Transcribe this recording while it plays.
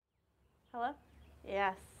Hello?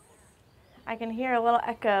 Yes. I can hear a little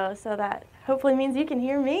echo, so that hopefully means you can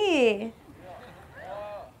hear me.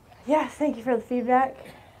 Yes, thank you for the feedback.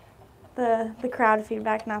 The crowd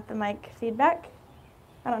feedback, not the mic feedback.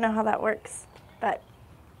 I don't know how that works, but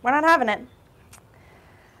we're not having it.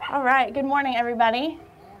 All right, good morning, everybody.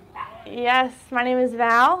 Yes, my name is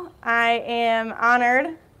Val. I am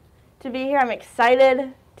honored to be here. I'm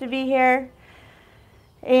excited to be here.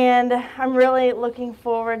 And I'm really looking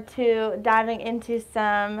forward to diving into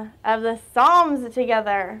some of the Psalms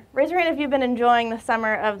together. Raise your hand if you've been enjoying the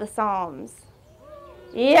summer of the Psalms.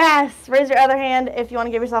 Yes, raise your other hand if you want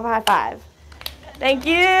to give yourself a high five. Thank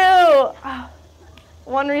you. Oh,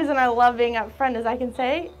 one reason I love being up front is I can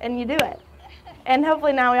say, and you do it. And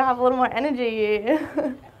hopefully now we'll have a little more energy.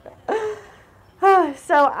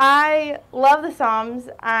 So I love the Psalms.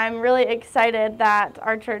 I'm really excited that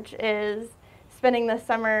our church is spending the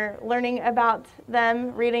summer learning about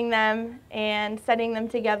them, reading them, and studying them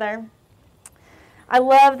together. I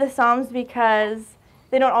love the Psalms because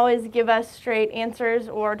they don't always give us straight answers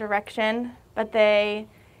or direction, but they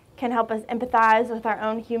can help us empathize with our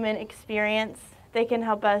own human experience. They can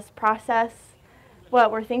help us process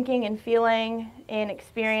what we're thinking and feeling and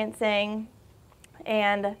experiencing,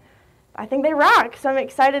 and I think they rock. So I'm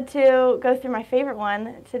excited to go through my favorite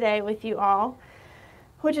one today with you all,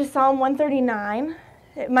 which is Psalm 139.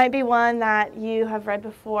 It might be one that you have read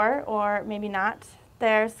before or maybe not.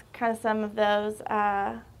 There's kind of some of those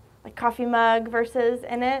like coffee mug verses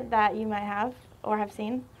in it that you might have or have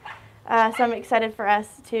seen. So I'm excited for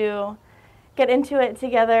us to get into it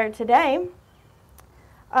together today.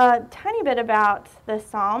 A tiny bit about this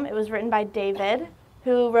psalm. It was written by David,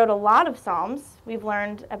 who wrote a lot of psalms. We've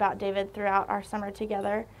learned about David throughout our summer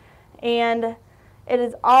together. And it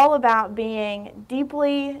is all about being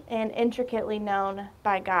deeply and intricately known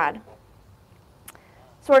by God.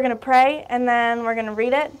 So we're going to pray, and then we're going to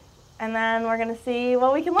read it, and then we're going to see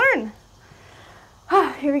what we can learn.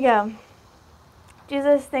 Here we go.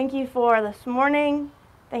 Jesus, thank you for this morning.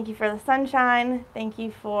 Thank you for the sunshine. Thank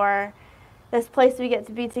you for this place we get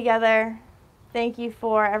to be together. Thank you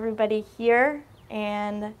for everybody here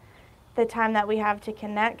and the time that we have to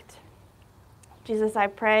connect. Jesus, I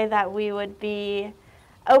pray that we would be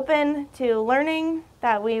open to learning,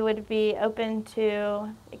 that we would be open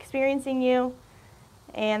to experiencing you,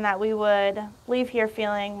 and that we would leave here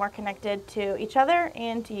feeling more connected to each other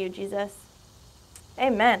and to you, Jesus.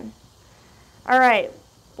 Amen. All right,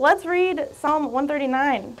 let's read Psalm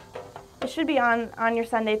 139. It should be on your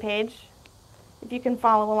Sunday page, if you can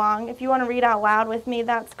follow along. If you want to read out loud with me,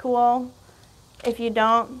 that's cool. If you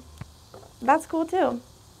don't, that's cool too.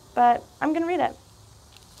 But I'm going to read it.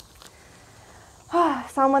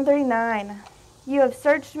 Psalm 139. You have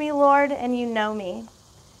searched me, Lord, and you know me.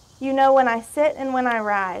 You know when I sit and when I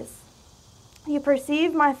rise. You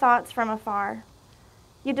perceive my thoughts from afar.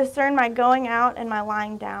 You discern my going out and my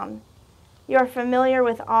lying down. You are familiar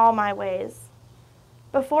with all my ways.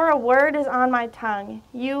 Before a word is on my tongue,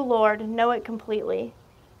 you, Lord, know it completely.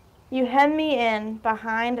 You hem me in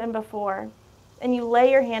behind and before, and you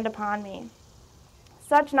lay your hand upon me.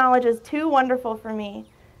 Such knowledge is too wonderful for me,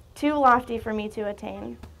 too lofty for me to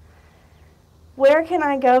attain. Where can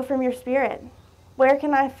I go from your spirit? Where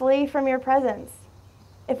can I flee from your presence?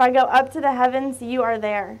 If I go up to the heavens, you are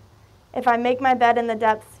there. If I make my bed in the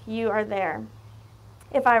depths, you are there.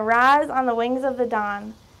 If I rise on the wings of the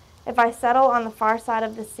dawn, if I settle on the far side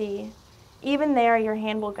of the sea, even there your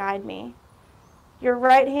hand will guide me. Your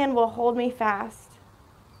right hand will hold me fast.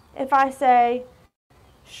 If I say,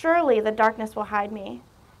 surely the darkness will hide me,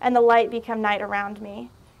 and the light become night around me,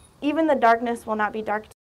 even the darkness will not be dark to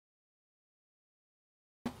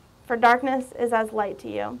me, for darkness is as light to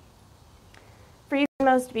you. For you,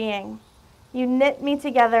 most being, you knit me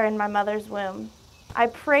together in my mother's womb. I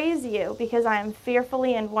praise you because I am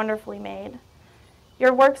fearfully and wonderfully made.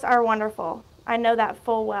 Your works are wonderful. I know that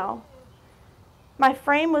full well. My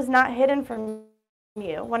frame was not hidden from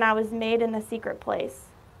you when I was made in the secret place,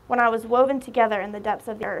 when I was woven together in the depths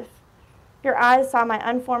of the earth. Your eyes saw my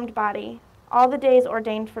unformed body. All the days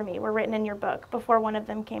ordained for me were written in your book before one of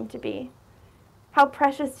them came to be. How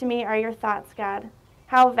precious to me are your thoughts, God.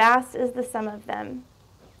 How vast is the sum of them.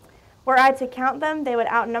 Were I to count them, they would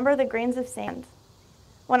outnumber the grains of sand.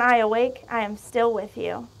 When I awake, I am still with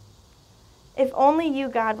you. If only you,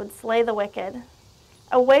 God, would slay the wicked.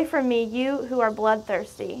 Away from me, you who are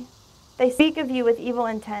bloodthirsty. They speak of you with evil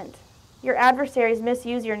intent. Your adversaries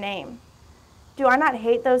misuse your name. Do I not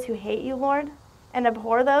hate those who hate you, Lord, and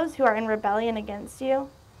abhor those who are in rebellion against you?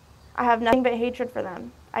 I have nothing but hatred for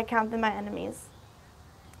them. I count them my enemies.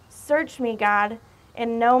 Search me, God,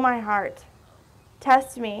 and know my heart.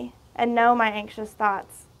 Test me and know my anxious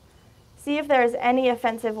thoughts. See if there is any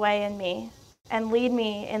offensive way in me, and lead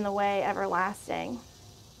me in the way everlasting.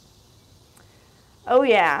 Oh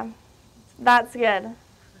yeah, that's good.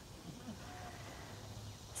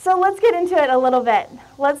 So let's get into it a little bit.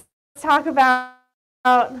 Let's talk about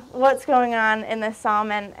what's going on in this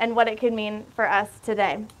psalm and what it could mean for us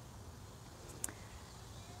today.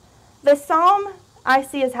 The psalm I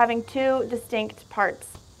see as having two distinct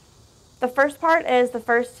parts. The first part is the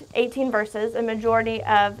first 18 verses, a majority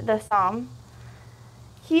of the psalm.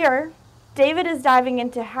 Here, David is diving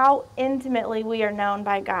into how intimately we are known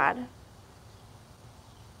by God.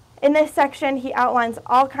 In this section, he outlines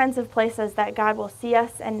all kinds of places that God will see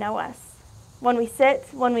us and know us. When we sit,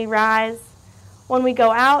 when we rise, when we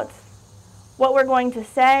go out, what we're going to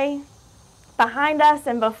say, behind us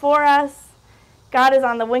and before us. God is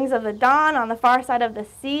on the wings of the dawn, on the far side of the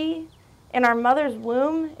sea, in our mother's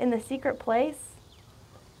womb, in the secret place.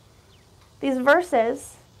 These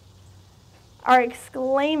verses are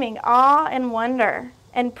exclaiming awe and wonder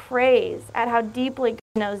and praise at how deeply God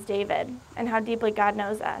knows David and how deeply God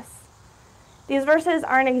knows us. These verses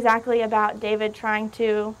aren't exactly about David trying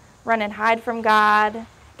to run and hide from God. It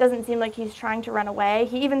doesn't seem like he's trying to run away.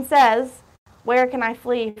 He even says, "Where can I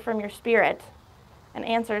flee from your spirit?" and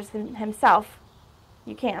answers himself,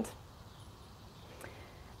 "You can't."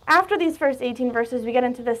 After these first 18 verses, we get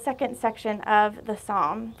into the second section of the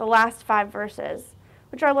psalm, the last 5 verses,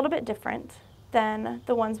 which are a little bit different than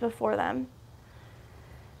the ones before them.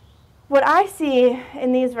 What I see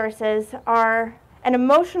in these verses are an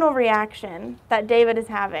emotional reaction that David is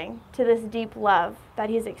having to this deep love that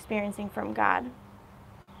he's experiencing from God.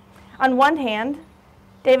 On one hand,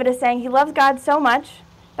 David is saying he loves God so much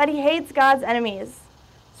that he hates God's enemies.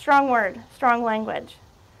 Strong word, strong language.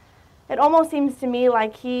 It almost seems to me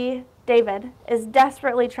like David, is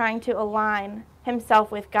desperately trying to align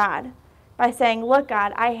himself with God by saying, "Look,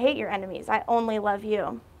 God, I hate your enemies. I only love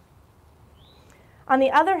you." On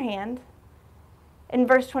the other hand, in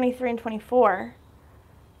verse 23 and 24,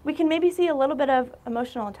 we can maybe see a little bit of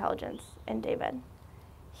emotional intelligence in David.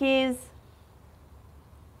 He's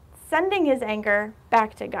sending his anger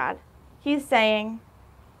back to God. He's saying,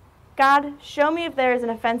 "God, show me if there is an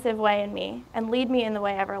offensive way in me and lead me in the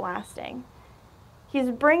way everlasting." He's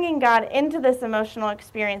bringing God into this emotional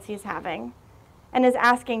experience he's having and is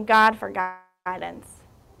asking God for guidance.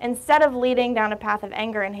 Instead of leading down a path of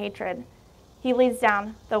anger and hatred, he leads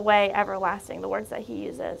down the way everlasting, the words that he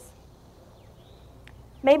uses.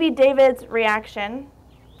 Maybe David's reaction,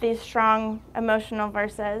 these strong emotional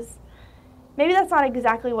verses, maybe that's not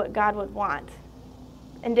exactly what God would want.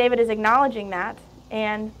 And David is acknowledging that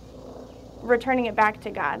and returning it back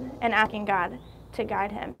to God and asking God to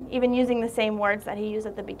guide him, even using the same words that he used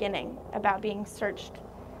at the beginning about being searched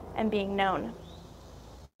and being known.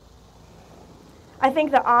 I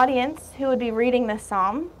think the audience who would be reading this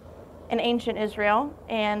psalm in ancient Israel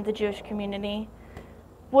and the Jewish community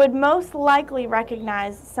would most likely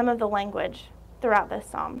recognize some of the language throughout this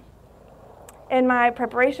psalm. In my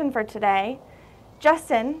preparation for today,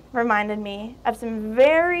 Justin reminded me of some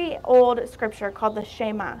very old scripture called the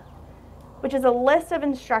Shema, which is a list of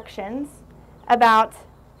instructions about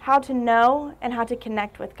how to know and how to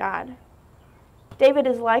connect with God. David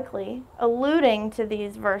is likely alluding to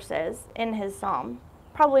these verses in his psalm,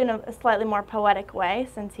 probably in a slightly more poetic way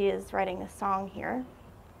since he is writing a song here.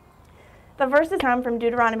 The verses come from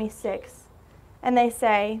Deuteronomy 6, and they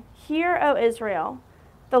say, "Hear, O Israel,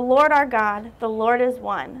 the Lord our God, the Lord is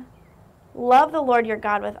one. Love the Lord your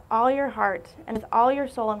God with all your heart and with all your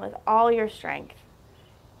soul and with all your strength.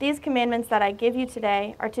 These commandments that I give you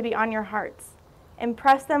today are to be on your hearts.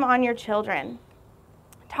 Impress them on your children.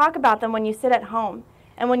 Talk about them when you sit at home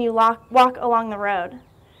and when you walk along the road,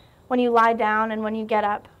 when you lie down and when you get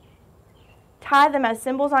up. Tie them as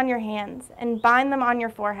symbols on your hands and bind them on your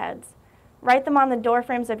foreheads. Write them on the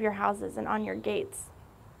doorframes of your houses and on your gates."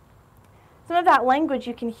 Some of that language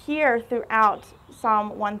you can hear throughout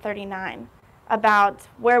Psalm 139 about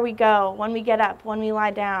where we go, when we get up, when we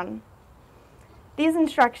lie down. These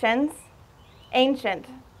instructions, ancient,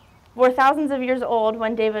 were thousands of years old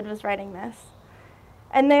when David was writing this.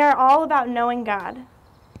 And they are all about knowing God.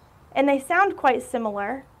 And they sound quite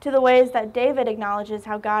similar to the ways that David acknowledges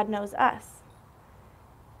how God knows us.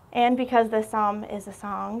 And because this psalm is a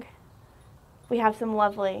song, we have some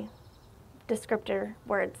lovely descriptor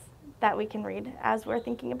words that we can read as we're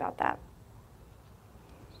thinking about that.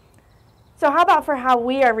 So how about for how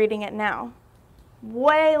we are reading it now?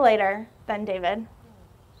 Way later than David,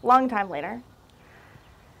 long time later.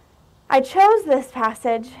 I chose this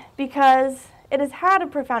passage because it has had a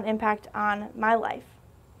profound impact on my life.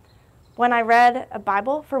 when I read a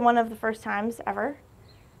Bible for one of the first times ever,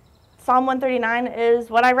 Psalm 139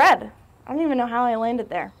 is what I read. I don't even know how I landed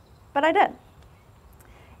there, but I did.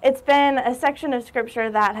 It's been a section of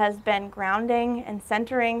Scripture that has been grounding and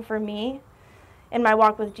centering for me in my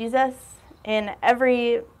walk with Jesus, in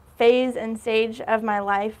every phase and stage of my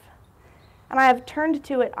life. And I have turned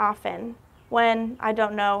to it often when I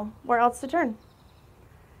don't know where else to turn.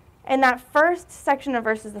 In that first section of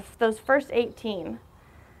verses, those first 18,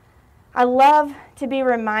 I love to be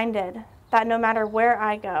reminded that no matter where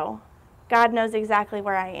I go, God knows exactly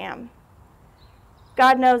where I am.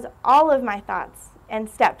 God knows all of my thoughts and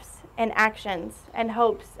steps and actions and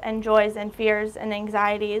hopes and joys and fears and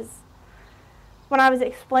anxieties. When I was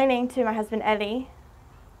explaining to my husband, Eddie,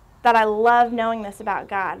 that I love knowing this about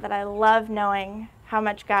God, that I love knowing how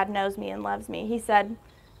much God knows me and loves me, he said,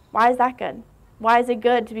 "Why is that good? Why is it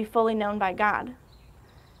good to be fully known by God?"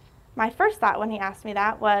 My first thought when he asked me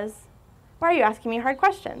that was, why are you asking me hard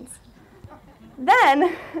questions?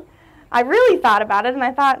 Then I really thought about it and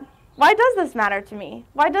I thought, why does this matter to me?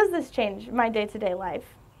 Why does this change my day-to-day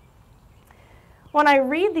life? When I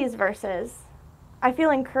read these verses, I feel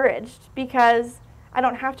encouraged because I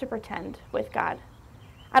don't have to pretend with God.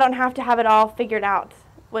 I don't have to have it all figured out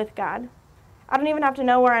with God. I don't even have to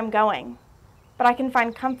know where I'm going, but I can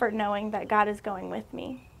find comfort knowing that God is going with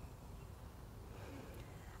me.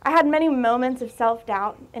 I had many moments of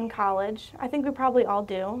self-doubt in college. I think we probably all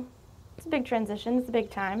do. It's a big transition. It's a big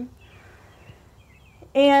time.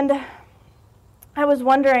 And I was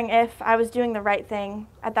wondering if I was doing the right thing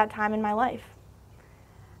at that time in my life.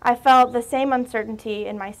 I felt the same uncertainty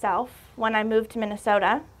in myself when I moved to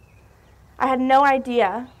Minnesota. I had no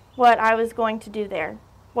idea what I was going to do there,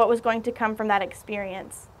 what was going to come from that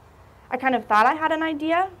experience. I kind of thought I had an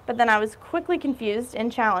idea, but then I was quickly confused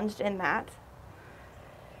and challenged in that.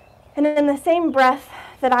 And in the same breath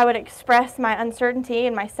that I would express my uncertainty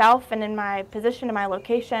in myself and in my position and my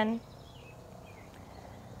location,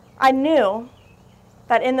 I knew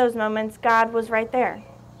that in those moments God was right there.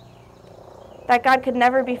 That God could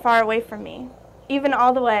never be far away from me, even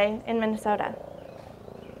all the way in Minnesota.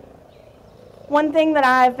 One thing that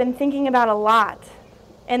I've been thinking about a lot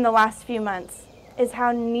in the last few months is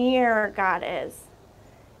how near God is.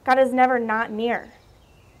 God is never not near.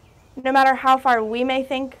 No matter how far we may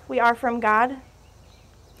think we are from God,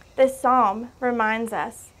 this psalm reminds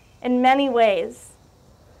us in many ways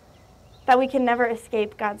that we can never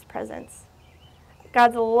escape God's presence.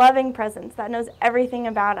 God's loving presence that knows everything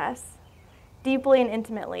about us, deeply and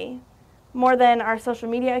intimately, more than our social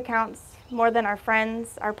media accounts, more than our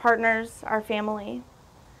friends, our partners, our family.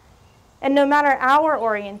 And no matter our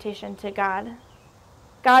orientation to God,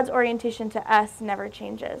 God's orientation to us never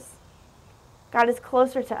changes. God is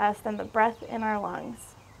closer to us than the breath in our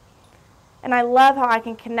lungs. And I love how I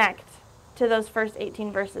can connect to those first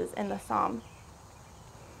 18 verses in the psalm.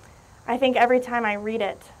 I think every time I read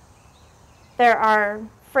it, there are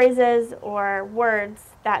phrases or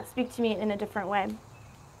words that speak to me in a different way.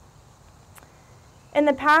 In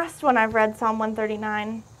the past, when I've read Psalm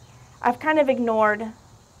 139, I've kind of ignored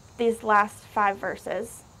these last 5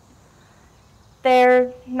 verses.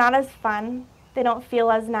 They're not as fun. They don't feel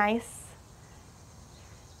as nice.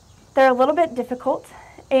 They're a little bit difficult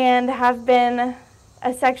and have been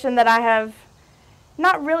a section that I have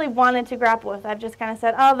not really wanted to grapple with. I've just kind of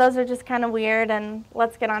said, oh, those are just kind of weird, and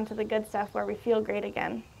let's get on to the good stuff where we feel great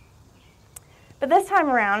again. But this time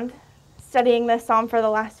around, studying this psalm for the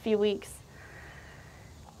last few weeks,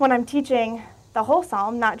 when I'm teaching the whole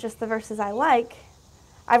psalm, not just the verses I like,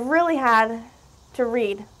 I've really had to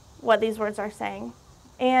read what these words are saying.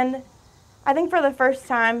 And I think for the first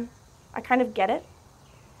time, I kind of get it.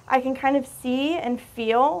 I can kind of see and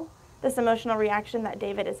feel this emotional reaction that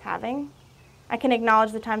David is having. I can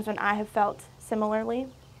acknowledge the times when I have felt similarly.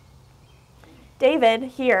 David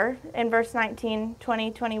here in verse 19,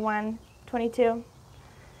 20, 21, 22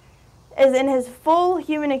 is in his full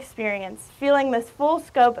human experience, feeling this full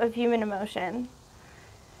scope of human emotion.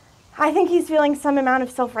 I think he's feeling some amount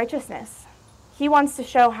of self-righteousness. He wants to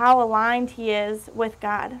show how aligned he is with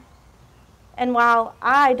God. And while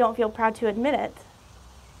I don't feel proud to admit it,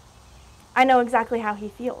 I know exactly how he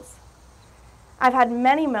feels. I've had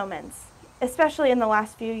many moments, especially in the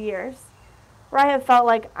last few years, where I have felt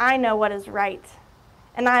like I know what is right,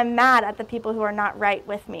 and I am mad at the people who are not right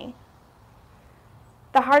with me.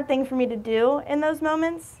 The hard thing for me to do in those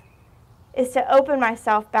moments is to open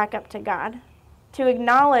myself back up to God, to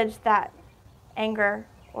acknowledge that anger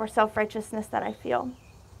or self-righteousness that I feel,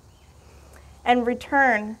 and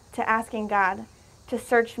return to asking God to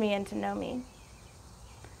search me and to know me.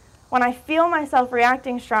 When I feel myself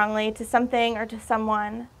reacting strongly to something or to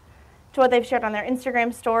someone, to what they've shared on their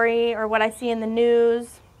Instagram story or what I see in the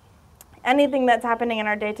news, anything that's happening in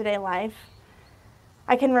our day-to-day life,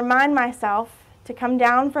 I can remind myself to come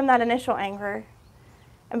down from that initial anger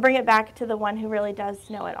and bring it back to the one who really does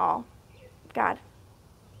know it all, God,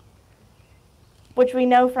 which we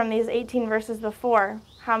know from these 18 verses before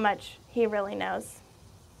how much he really knows.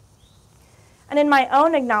 And in my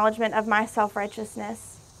own acknowledgement of my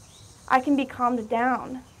self-righteousness, I can be calmed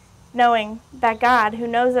down, knowing that God, who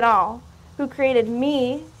knows it all, who created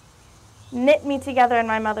me, knit me together in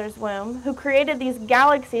my mother's womb, who created these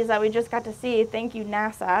galaxies that we just got to see, thank you,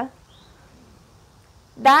 NASA,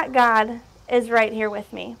 that God is right here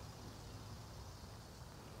with me.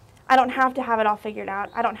 I don't have to have it all figured out.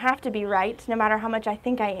 I don't have to be right, no matter how much I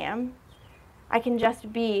think I am. I can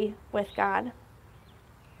just be with God.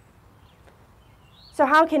 So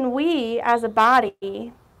how can we, as a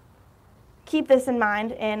body, keep this in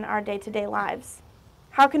mind in our day-to-day lives?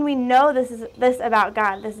 How can we know this about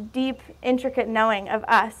God, this deep, intricate knowing of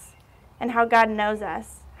us and how God knows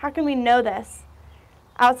us? How can we know this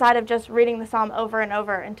outside of just reading the psalm over and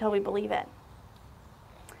over until we believe it?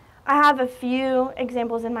 I have a few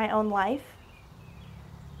examples in my own life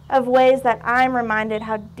of ways that I'm reminded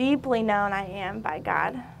how deeply known I am by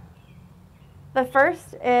God. The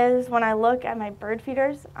first is when I look at my bird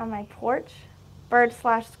feeders on my porch,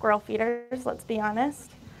 bird/squirrel feeders, let's be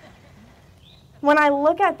honest. When I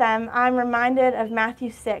look at them, I'm reminded of Matthew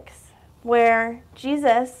 6, where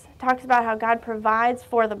Jesus talks about how God provides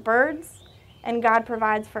for the birds and God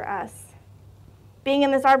provides for us. Being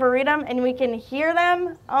in this arboretum and we can hear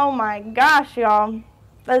them, oh my gosh, y'all,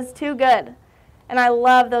 that's too good. And I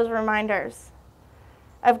love those reminders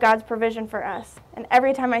of God's provision for us. And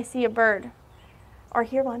every time I see a bird or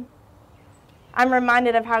hear one, I'm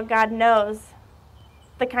reminded of how God knows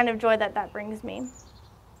the kind of joy that brings me.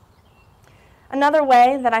 Another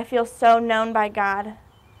way that I feel so known by God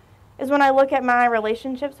is when I look at my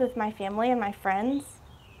relationships with my family and my friends.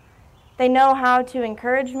 They know how to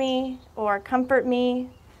encourage me or comfort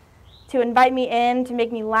me, to invite me in, to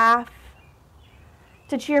make me laugh,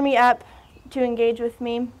 to cheer me up, to engage with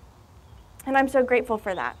me. And I'm so grateful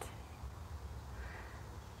for that.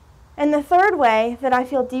 And the third way that I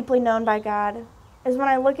feel deeply known by God is when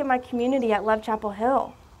I look at my community at Love Chapel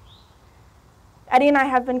Hill. Eddie and I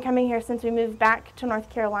have been coming here since we moved back to North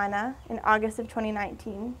Carolina in August of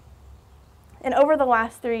 2019. And over the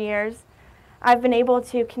last 3 years, I've been able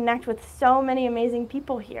to connect with so many amazing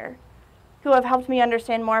people here who have helped me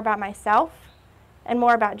understand more about myself and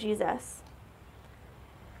more about Jesus.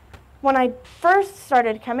 When I first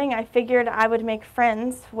started coming, I figured I would make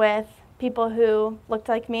friends with people who looked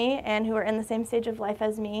like me and who were in the same stage of life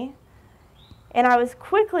as me. And I was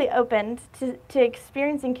quickly opened to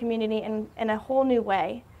experiencing community in a whole new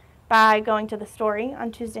way by going to the Story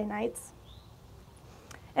on Tuesday nights.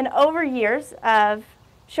 And over years of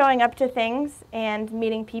showing up to things and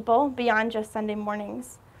meeting people beyond just Sunday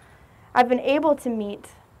mornings, I've been able to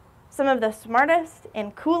meet some of the smartest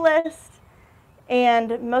and coolest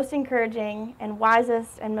and most encouraging and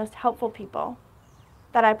wisest and most helpful people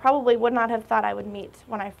that I probably would not have thought I would meet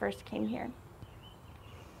when I first came here.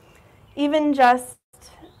 Even just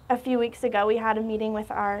a few weeks ago, we had a meeting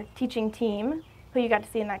with our teaching team, who you got to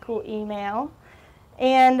see in that cool email.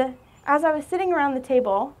 And as I was sitting around the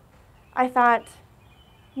table, I thought,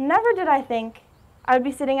 never did I think I would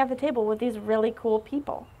be sitting at the table with these really cool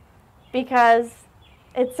people, because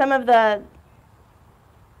it's some of the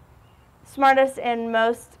smartest and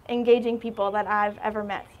most engaging people that I've ever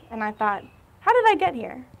met. And I thought, how did I get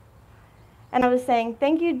here? And I was saying,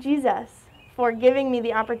 thank you, Jesus, for giving me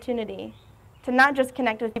the opportunity to not just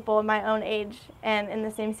connect with people of my own age and in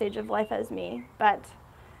the same stage of life as me, but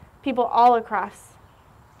people all across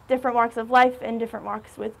different walks of life and different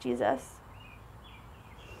walks with Jesus.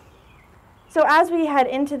 So as we head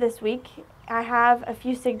into this week, I have a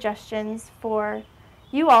few suggestions for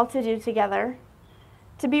you all to do together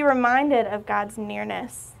to be reminded of God's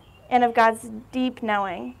nearness and of God's deep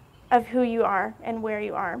knowing of who you are and where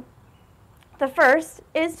you are. The first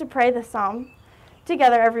is to pray the psalm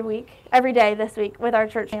together every day this week with our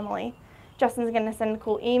church family. Justin's going to send a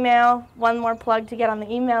cool email, one more plug to get on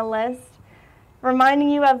the email list,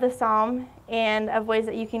 reminding you of the psalm and of ways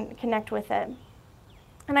that you can connect with it.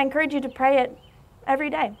 And I encourage you to pray it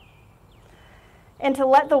every day and to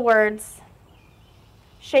let the words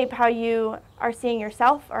shape how you are seeing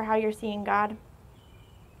yourself or how you're seeing God.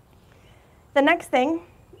 The next thing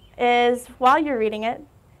is, while you're reading it,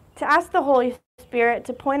 to ask the Holy Spirit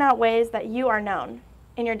to point out ways that you are known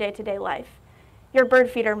in your day-to-day life, your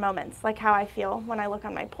bird feeder moments, like how I feel when I look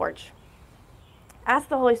on my porch. Ask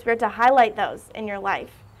the Holy Spirit to highlight those in your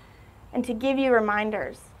life and to give you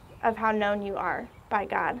reminders of how known you are by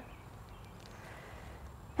God.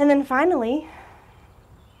 And then finally,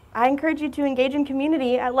 I encourage you to engage in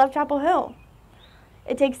community at Love Chapel Hill.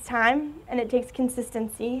 It takes time and it takes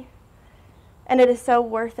consistency, and it is so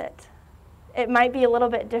worth it. It might be a little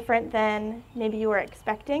bit different than maybe you were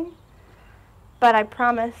expecting, but I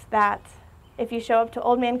promise that if you show up to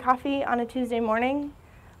Old Man Coffee on a Tuesday morning,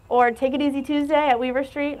 or Take It Easy Tuesday at Weaver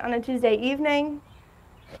Street on a Tuesday evening,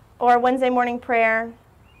 or Wednesday morning prayer,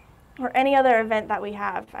 or any other event that we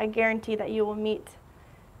have, I guarantee that you will meet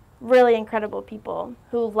really incredible people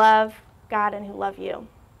who love God and who love you.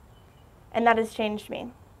 And that has changed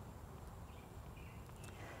me.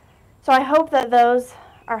 So I hope that those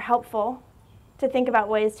are helpful to think about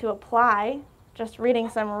ways to apply just reading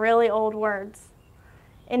some really old words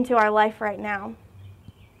into our life right now.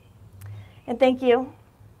 And thank you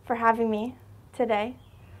for having me today.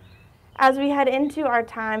 As we head into our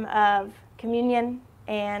time of communion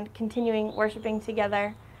and continuing worshiping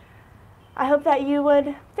together, I hope that you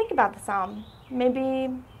would think about the psalm, maybe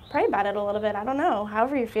pray about it a little bit, I don't know,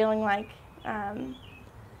 however you're feeling like, and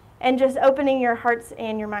just opening your hearts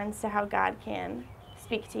and your minds to how God can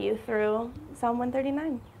speak to you through Psalm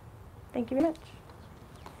 139. Thank you very much.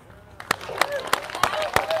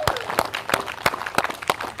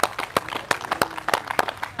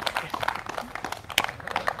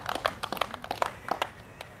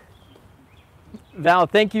 Val,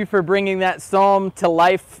 thank you for bringing that psalm to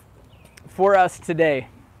life for us today.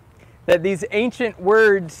 That these ancient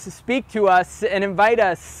words speak to us and invite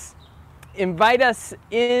us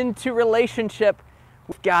into relationship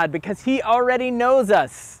with God, because He already knows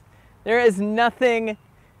us. There is nothing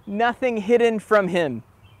hidden from Him.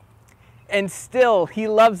 And still, He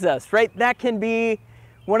loves us, right? That can be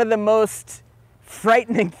one of the most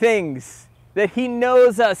frightening things, that He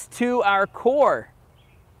knows us to our core.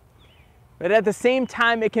 But at the same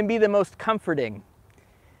time, it can be the most comforting,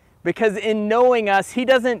 because in knowing us, He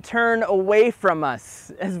doesn't turn away from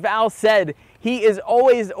us. As Val said, He is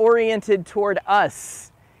always oriented toward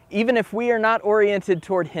us, even if we are not oriented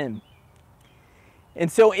toward Him.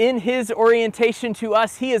 And so in His orientation to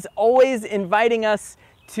us, He is always inviting us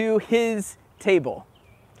to His table.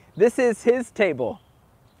 This is His table.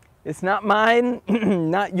 It's not mine,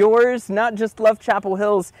 not yours, not just Love Chapel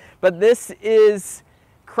Hills, but this is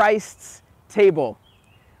Christ's table,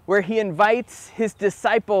 where He invites His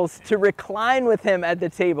disciples to recline with Him at the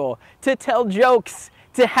table, to tell jokes,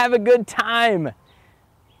 to have a good time.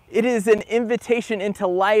 It is an invitation into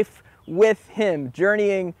life with Him,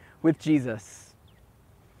 journeying with Jesus.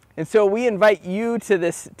 And so we invite you to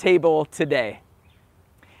this table today.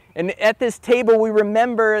 And at this table, we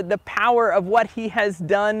remember the power of what He has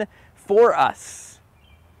done for us.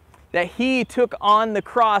 That He took on the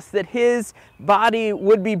cross, that His body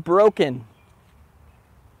would be broken.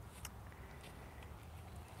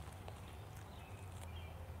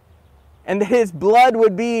 And that His blood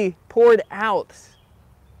would be poured out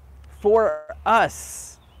for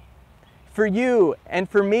us, for you and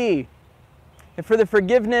for me, and for the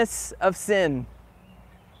forgiveness of sin.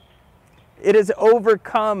 It has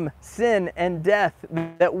overcome sin and death,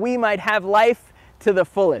 that we might have life to the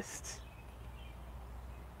fullest.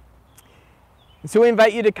 And so we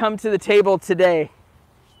invite you to come to the table today.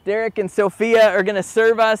 Derek and Sophia are going to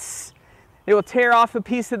serve us. They will tear off a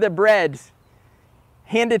piece of the bread,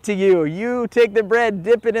 hand it to you. You take the bread,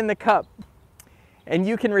 dip it in the cup, and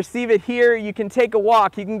you can receive it here. You can take a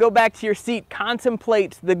walk. You can go back to your seat,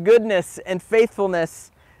 contemplate the goodness and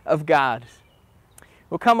faithfulness of God.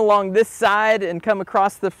 We'll come along this side and come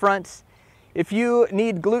across the front. If you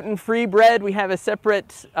need gluten-free bread, we have a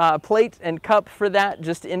separate plate and cup for that.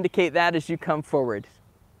 Just indicate that as you come forward.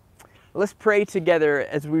 Let's pray together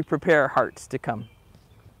as we prepare our hearts to come.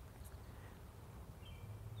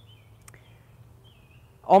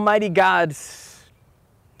 Almighty God,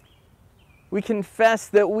 we confess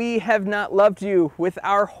that we have not loved you with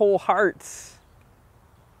our whole hearts.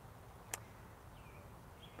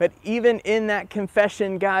 But even in that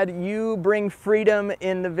confession, God, you bring freedom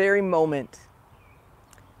in the very moment,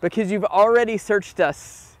 because you've already searched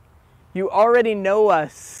us. You already know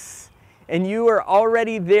us, and you are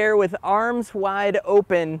already there with arms wide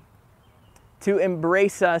open to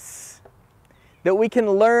embrace us, that we can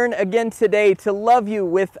learn again today to love you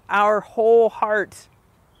with our whole heart,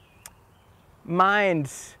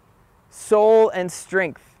 mind, soul, and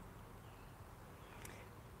strength.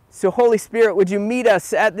 So Holy Spirit, would you meet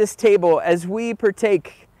us at this table as we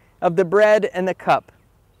partake of the bread and the cup,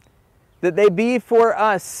 that they be for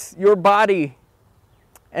us your body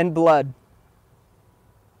and blood,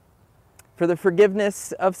 for the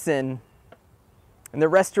forgiveness of sin and the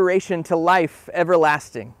restoration to life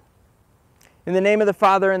everlasting. In the name of the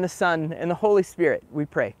Father, and the Son, and the Holy Spirit, we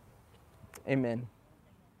pray. Amen.